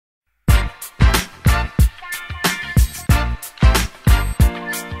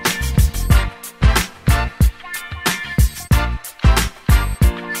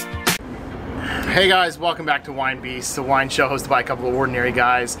Hey guys, welcome back to Winebeast, the wine show hosted by a couple of ordinary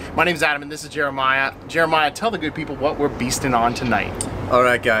guys. My name's Adam and this is Jeremiah. Jeremiah, tell the good people what we're beasting on tonight.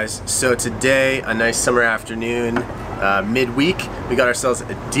 Alright guys, so today, a nice summer afternoon, midweek, we got ourselves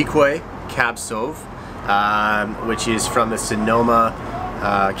a Decoy Cab Sauv, which is from the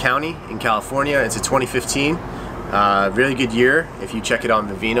Sonoma County in California. It's a 2015. Really good year if you check it on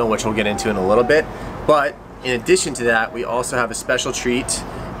Vivino, which we'll get into in a little bit. But in addition to that, we also have a special treat,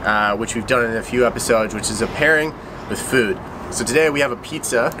 which we've done in a few episodes, which is a pairing with food. So today we have a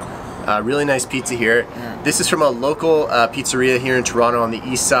pizza, really nice pizza here. Yeah. This is from a local pizzeria here in Toronto on the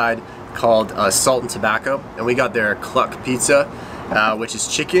east side called Salt and Tobacco, and we got their cluck pizza, which is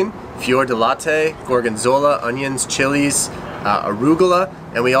chicken, fior di latte, gorgonzola, onions, chilies, arugula,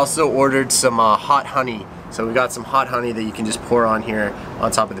 and we also ordered some hot honey. So we got some hot honey that you can just pour on here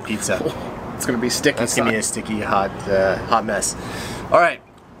on top of the pizza. It's gonna be sticky. It's gonna be a sticky, hot mess. All right.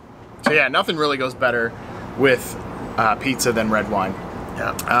 So yeah, nothing really goes better with pizza than red wine.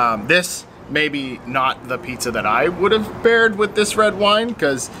 Yeah. This maybe not the pizza that I would have paired with this red wine,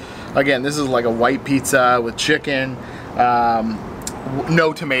 because again, this is like a white pizza with chicken,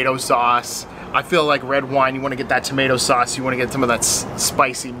 no tomato sauce. I feel like red wine, you want to get that tomato sauce, you want to get some of that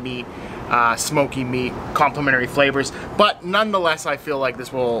spicy meat, smoky meat, complementary flavors. But nonetheless, I feel like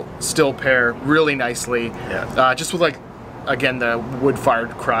this will still pair really nicely. Yeah. Just with, like, again, the wood-fired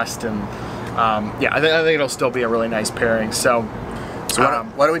crust, and yeah, I think it'll still be a really nice pairing. So why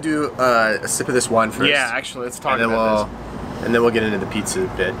don't we do a sip of this wine first? Yeah, actually, let's talk about this. And then we'll get into the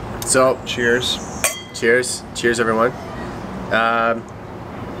pizza bit. So, cheers. Cheers. Cheers, everyone.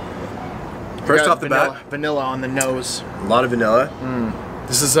 First off the bat, vanilla on the nose. a lot of vanilla.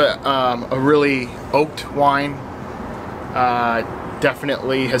 This is a really oaked wine.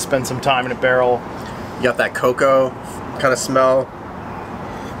 Definitely has spent some time in a barrel. You got that cocoa kind of smell.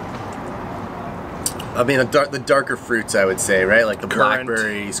 I mean, the darker fruits, I would say, right? Like the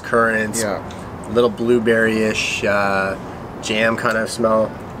blackberries, currants, a little blueberry-ish jam kind of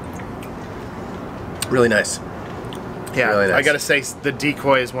smell. Really nice. Yeah, really nice. I gotta say, the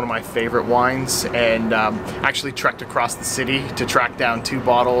Decoy is one of my favorite wines, and actually trekked across the city to track down 2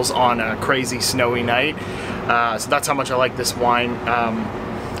 bottles on a crazy snowy night. So that's how much I like this wine.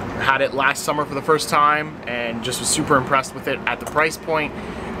 Had it last summer for the first time and just was super impressed with it at the price point.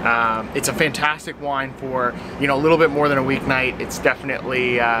 It's a fantastic wine for, you know, a little bit more than a weeknight. It's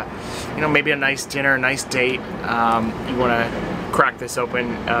definitely, you know, maybe a nice dinner, a nice date. You want to crack this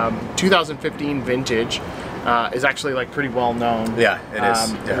open. 2015 vintage is actually like pretty well known. Yeah, it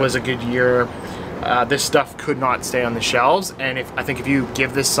is. It was a good year. This stuff could not stay on the shelves, and I think if you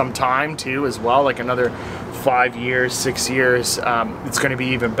give this some time too as well, like another 5 years, 6 years, it's going to be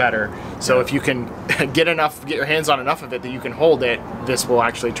even better. So if you can get your hands on enough of it that you can hold it, this will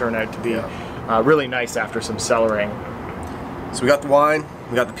actually turn out to be really nice after some cellaring. So we got the wine,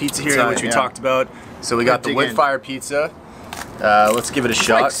 we got the pizza here, which we talked about. So we got the wood fire pizza. Let's give it a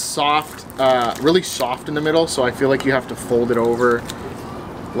shot. Like soft, really soft in the middle, so I feel like you have to fold it over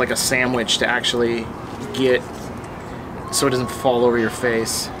like a sandwich to actually get so it doesn't fall over your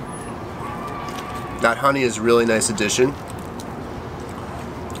face. That honey is a really nice addition.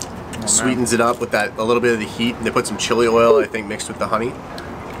 Sweetens it up with that a little bit of the heat. They put some chili oil, I think, mixed with the honey.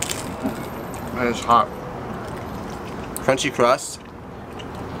 That is hot. Crunchy crust.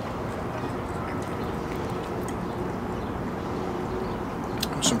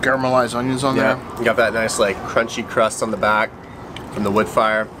 Some caramelized onions on there. You got that nice, like, crunchy crust on the back from the wood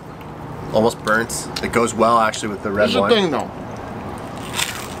fire. Almost burnt. It goes well, actually, with the red wine. Here's the thing, though.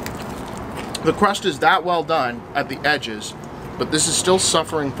 The crust is that well done at the edges, but this is still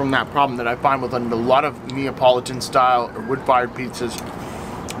suffering from that problem that I find with a lot of Neapolitan style or wood-fired pizzas,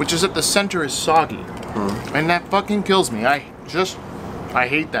 which is that the center is soggy. And that fucking kills me. I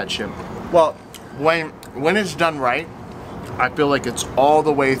hate that shit. Well, when it's done right, I feel like it's all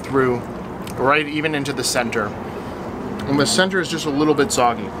the way through, right even into the center. And the center is just a little bit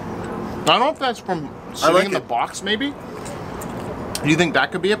soggy. I don't know if that's from sitting in the box, maybe? Do you think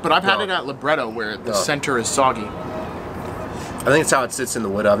that could be it? But I've had it at Libretto where the center is soggy. I think it's how it sits in the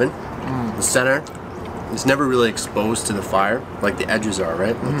wood oven. The center is never really exposed to the fire, like the edges are,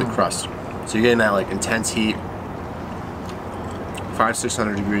 right? With the crust. So you're getting that like intense heat,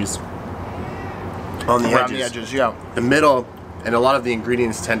 500–600 degrees on the edges. Around the edges, yeah. The middle, and a lot of the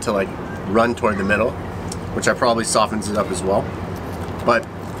ingredients tend to like run toward the middle, which probably softens it up as well. But,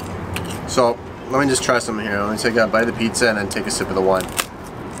 so, let me just try something here. Let me take a bite of the pizza and then take a sip of the wine.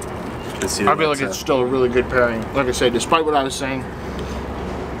 I feel like it's still a really good pairing. Like I say, despite what I was saying,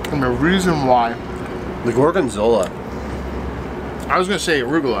 and the reason why. The gorgonzola. I was gonna say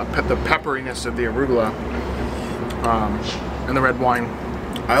arugula, the pepperiness of the arugula, and the red wine.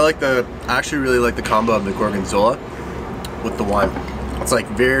 I actually really like the combo of the gorgonzola with the wine. It's like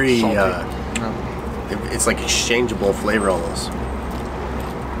very, it's like exchangeable flavor almost.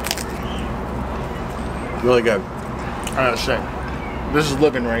 Really good. I gotta say, this is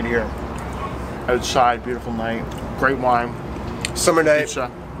living right here. Outside, beautiful night, great wine. Summer night,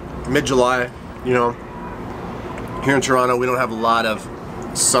 Pizza. mid-July, you know. Here in Toronto, we don't have a lot of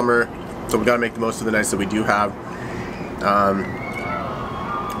summer, so we gotta make the most of the nights that we do have.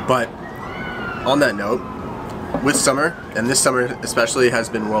 But on that note, with summer, and this summer especially has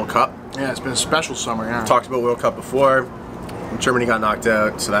been World Cup. Yeah, it's been a special summer, yeah. Talked about World Cup before. Germany got knocked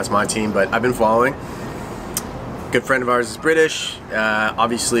out, so that's my team, but I've been following. Good friend of ours is British.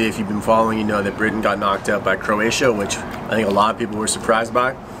 Obviously, if you've been following, you know that Britain got knocked out by Croatia, which I think a lot of people were surprised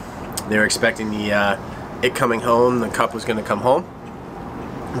by. They were expecting it coming home, the cup was going to come home.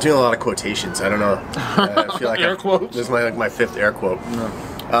 I'm doing a lot of quotations. I don't know. I feel like air quotes. This is my fifth air quote.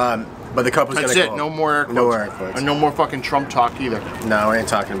 No. But the cup was going to come home. No more air quotes. No more air quotes. And no more fucking Trump talk either. No, we ain't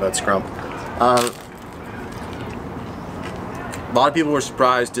talking about Scrump. A lot of people were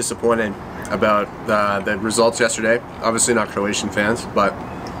surprised, disappointed about the results yesterday. Obviously not Croatian fans, but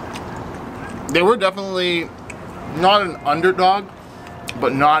they were definitely not an underdog,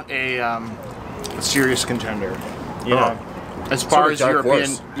 but not a serious contender. You know, as far as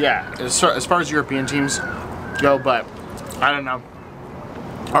European, as far as European teams go. But I don't know.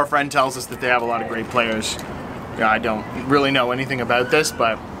 Our friend tells us that they have a lot of great players. Yeah, I don't really know anything about this,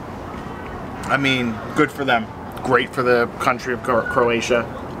 but I mean, good for them. Great for the country of Croatia.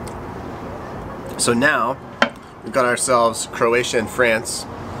 So now we've got ourselves Croatia and France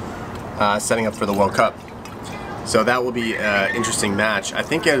setting up for the World Cup. So that will be an interesting match. I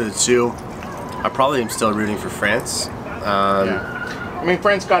think out of the two, I probably am still rooting for France. Yeah. I mean,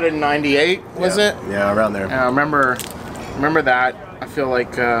 France got it in '98, was it? Yeah, around there. I remember that. I feel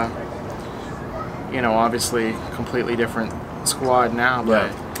like, you know, obviously completely different squad now,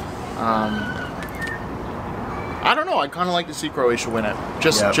 but I don't know. I'd kind of like to see Croatia win it.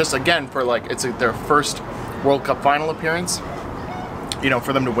 Just again, for like, it's their first World Cup final appearance. You know,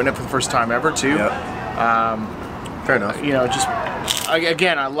 for them to win it for the first time ever, too. Fair enough. You know, just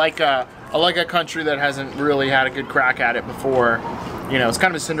again, I like a country that hasn't really had a good crack at it before. You know, it's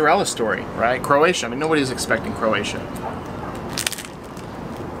kind of a Cinderella story, right? Croatia. I mean, nobody's expecting Croatia.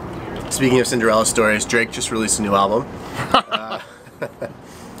 Speaking of Cinderella stories, Drake just released a new album.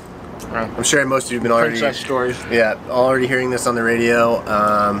 I'm sure most of you have been already Princess stories. Yeah, already hearing this on the radio.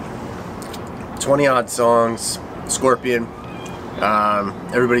 20 odd songs. Scorpion.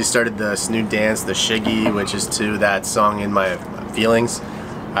 Everybody started this new dance, the Shiggy, which is to that song In My Feelings.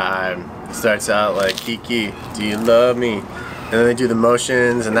 It starts out like, Kiki, do you love me? And then they do the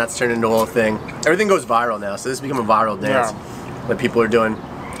motions, and that's turned into a whole thing. Everything goes viral now, so this has become a viral dance that people are doing.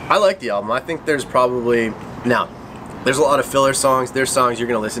 I like the album. I think there's probably, now, there's a lot of filler songs. There's songs you're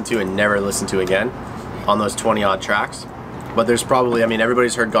going to listen to and never listen to again on those 20 odd tracks. But there's probably, I mean,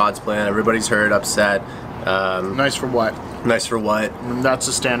 everybody's heard God's Plan, everybody's heard Upset. Nice for What. Nice for What. That's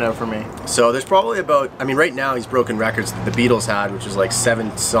a standout for me. So there's probably about, I mean, right now he's broken records that the Beatles had, which was like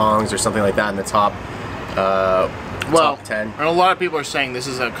 7 songs or something like that in the top, top 10. And a lot of people are saying this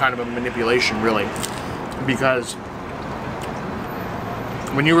is a kind of a manipulation, really, because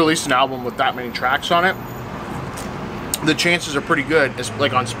when you release an album with that many tracks on it, the chances are pretty good,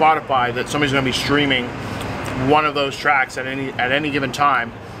 like on Spotify, that somebody's going to be streaming one of those tracks at any given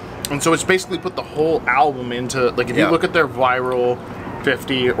time. And so it's basically put the whole album into, like, if you look at their viral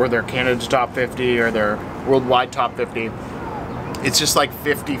 50 or their Canada's top 50 or their worldwide top 50, it's just like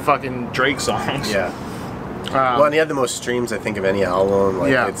 50 fucking Drake songs. Yeah. Well, and he had the most streams, I think, of any album.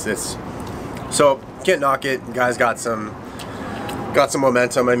 Like, it's so can't knock it. The guy's got some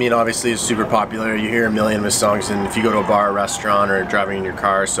momentum. I mean, obviously, he's super popular. You hear a million of his songs, and if you go to a bar, or restaurant, or driving in your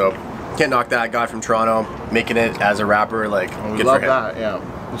car, so can't knock that. Guy from Toronto making it as a rapper, like, good for him. That, yeah.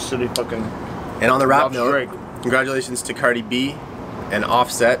 The city fucking. And on the rap note, Drake. Congratulations to Cardi B and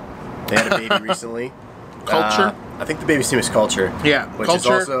Offset. They had a baby recently. Culture. I think the baby's name is Culture. Yeah, which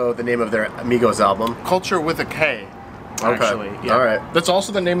Culture. is also the name of their Migos album. Culture with a K. Actually, All right. That's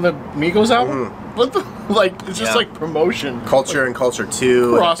also the name of the Migos album. What the, like? It's just like promotion. Culture and Culture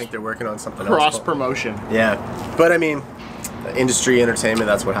 2. I think they're working on something else. Cross promotion. Yeah, but I mean, industry, entertainment,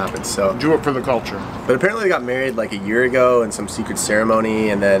 that's what happens. So do it for the culture. But apparently they got married like a year ago in some secret ceremony,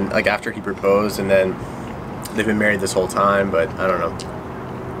 and then like after he proposed, and then they've been married this whole time. But I don't know.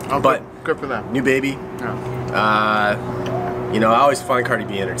 Oh, but good for them. New baby. Yeah. you know, I always find Cardi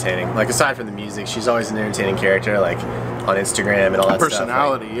B entertaining. Like, aside from the music, she's always an entertaining character, like on Instagram and all that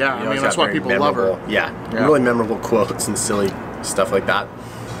personality, stuff. Like, yeah. I mean, that's why people love her. Yeah, really memorable quotes and silly stuff like that.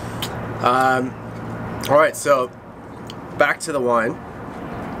 All right, so back to the wine.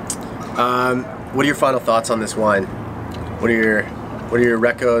 What are your final thoughts on this wine? What are your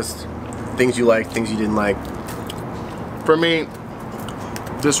recos? Things you like, things you didn't like? For me,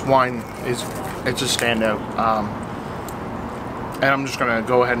 this wine it's a standout. And I'm just gonna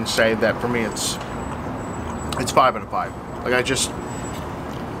go ahead and say that for me it's 5 out of 5. Like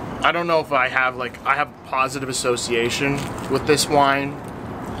I don't know if I have positive association with this wine.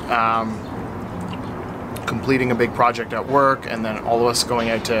 Completing a big project at work, and then all of us going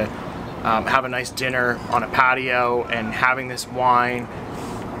out to have a nice dinner on a patio and having this wine,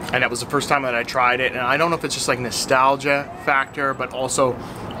 and it was the first time that I tried it. And I don't know if it's just like nostalgia factor, but also,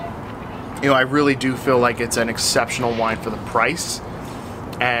 you know, I really do feel like it's an exceptional wine for the price.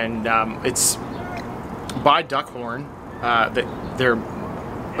 And it's by Duckhorn. They're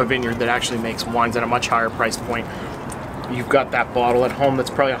a vineyard that actually makes wines at a much higher price point. You've got that bottle at home that's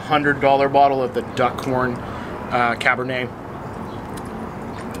probably $100 bottle of the Duckhorn Cabernet.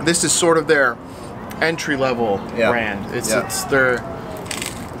 This is sort of their entry-level brand. It's their,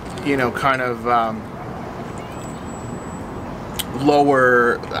 you know, kind of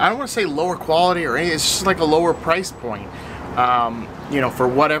lower, I don't want to say lower quality or anything, it's just like a lower price point, you know, for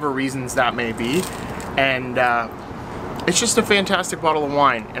whatever reasons that may be. And it's just a fantastic bottle of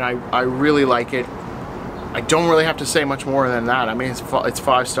wine, and I really like it. I don't really have to say much more than that. I mean, it's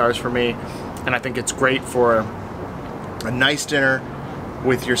 5 stars for me, and I think it's great for a nice dinner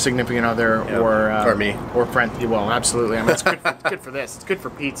with your significant other, or me, or friend. Well, absolutely. I mean, it's good for this. It's good for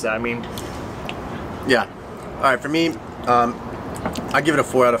pizza. I mean, yeah. All right, for me, I give it a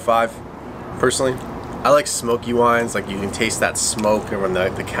 4 out of 5. Personally, I like smoky wines. Like, you can taste that smoke from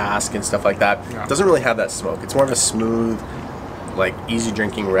the cask and stuff like that. Yeah. It doesn't really have that smoke. It's more of a smooth, like, easy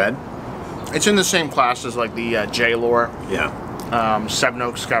drinking red. it's in the same class as like the J-Lore. Yeah. 7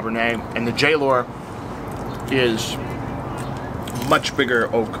 Oaks Cabernet, and the J-Lore is much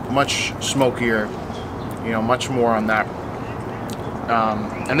bigger oak, much smokier, you know, much more on that.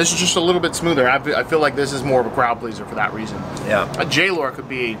 And this is just a little bit smoother. I feel like this is more of a crowd pleaser for that reason. Yeah. A J-Lore could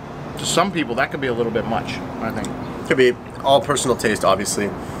be, to some people, that could be a little bit much, I think. Could be all personal taste, obviously.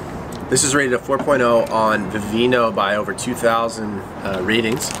 This is rated a 4.0 on Vivino by over 2,000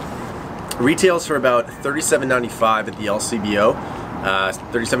 ratings. Retails for about $37.95 at the LCBO,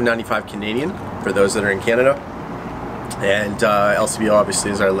 $37.95 Canadian for those that are in Canada. And LCBO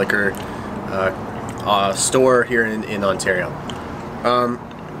obviously is our liquor store here in Ontario.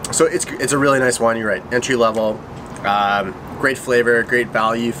 So it's a really nice wine, you're right. Entry level, great flavor, great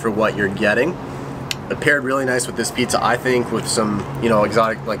value for what you're getting. It paired really nice with this pizza, I think, with some, you know,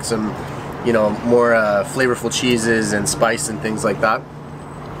 exotic, like some, you know, more flavorful cheeses and spice and things like that.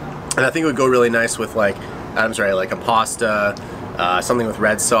 And I think it would go really nice with, like, Adam's right, like a pasta, something with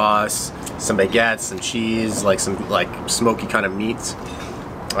red sauce, some baguettes, some cheese, like some like smoky kind of meats,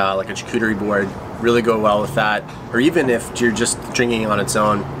 like a charcuterie board. Really go well with that. Or even if you're just drinking on its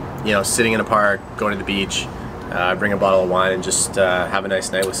own, you know, sitting in a park, going to the beach, bring a bottle of wine and just have a nice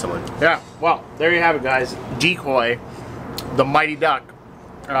night with someone. Yeah, well, there you have it, guys. Decoy, the Mighty Duck.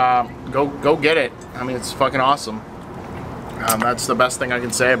 Go get it. I mean, it's fucking awesome. That's the best thing I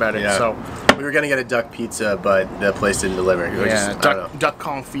can say about it. Yeah. So we were gonna get a duck pizza, but the place didn't deliver. Yeah, duck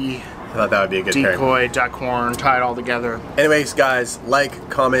confit. I thought that would be a good Decoy, Duckhorn, tie it all together. Anyways, guys, like,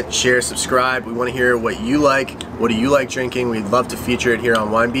 comment, share, subscribe. We want to hear what you like. What do you like drinking? We'd love to feature it here on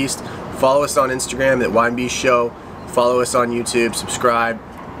Winebeast. Follow us on Instagram at Winebeast Show. Follow us on YouTube. Subscribe.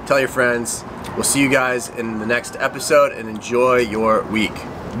 Tell your friends. We'll see you guys in the next episode, and enjoy your week.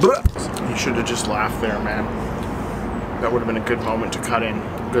 You should have just laughed there, man. That would have been a good moment to cut in.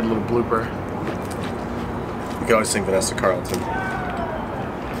 Good little blooper. You can always sing Vanessa Carlton.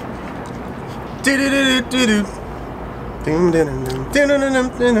 And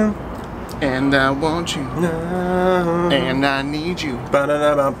I want you, and I need you,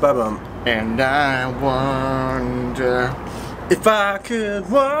 and I wonder if I could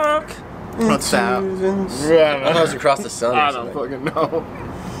walk. What's that? I thought it was Across the Sun. I don't fucking know.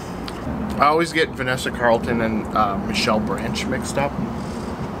 I always get Vanessa Carlton and Michelle Branch mixed up.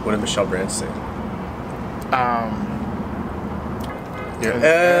 What did Michelle Branch sing? You're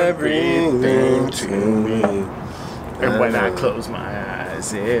everything to me. And when I close my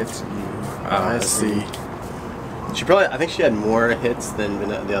eyes, it's you I see. She probably, I think she had more hits than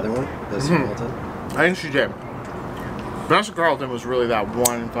the other one. I think she did. Vanessa Carlton was really that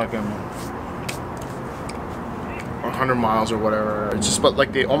one fucking 100 miles or whatever. It's just, but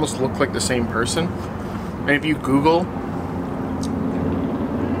like they almost look like the same person. And if you Google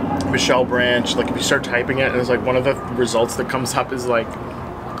Michelle Branch, like if you start typing it, and it's like one of the results that comes up is like,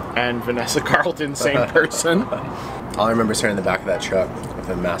 and Vanessa Carlton, same person. All I remember is her in the back of that truck with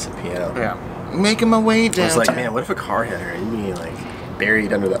a massive piano. Yeah, making my way down. I was like, man, what if a car hit her? You'd be like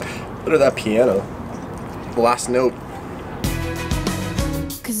buried under that piano. The last note.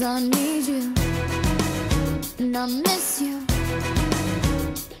 'Cause I need you and I miss you.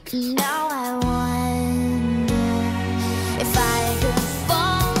 Now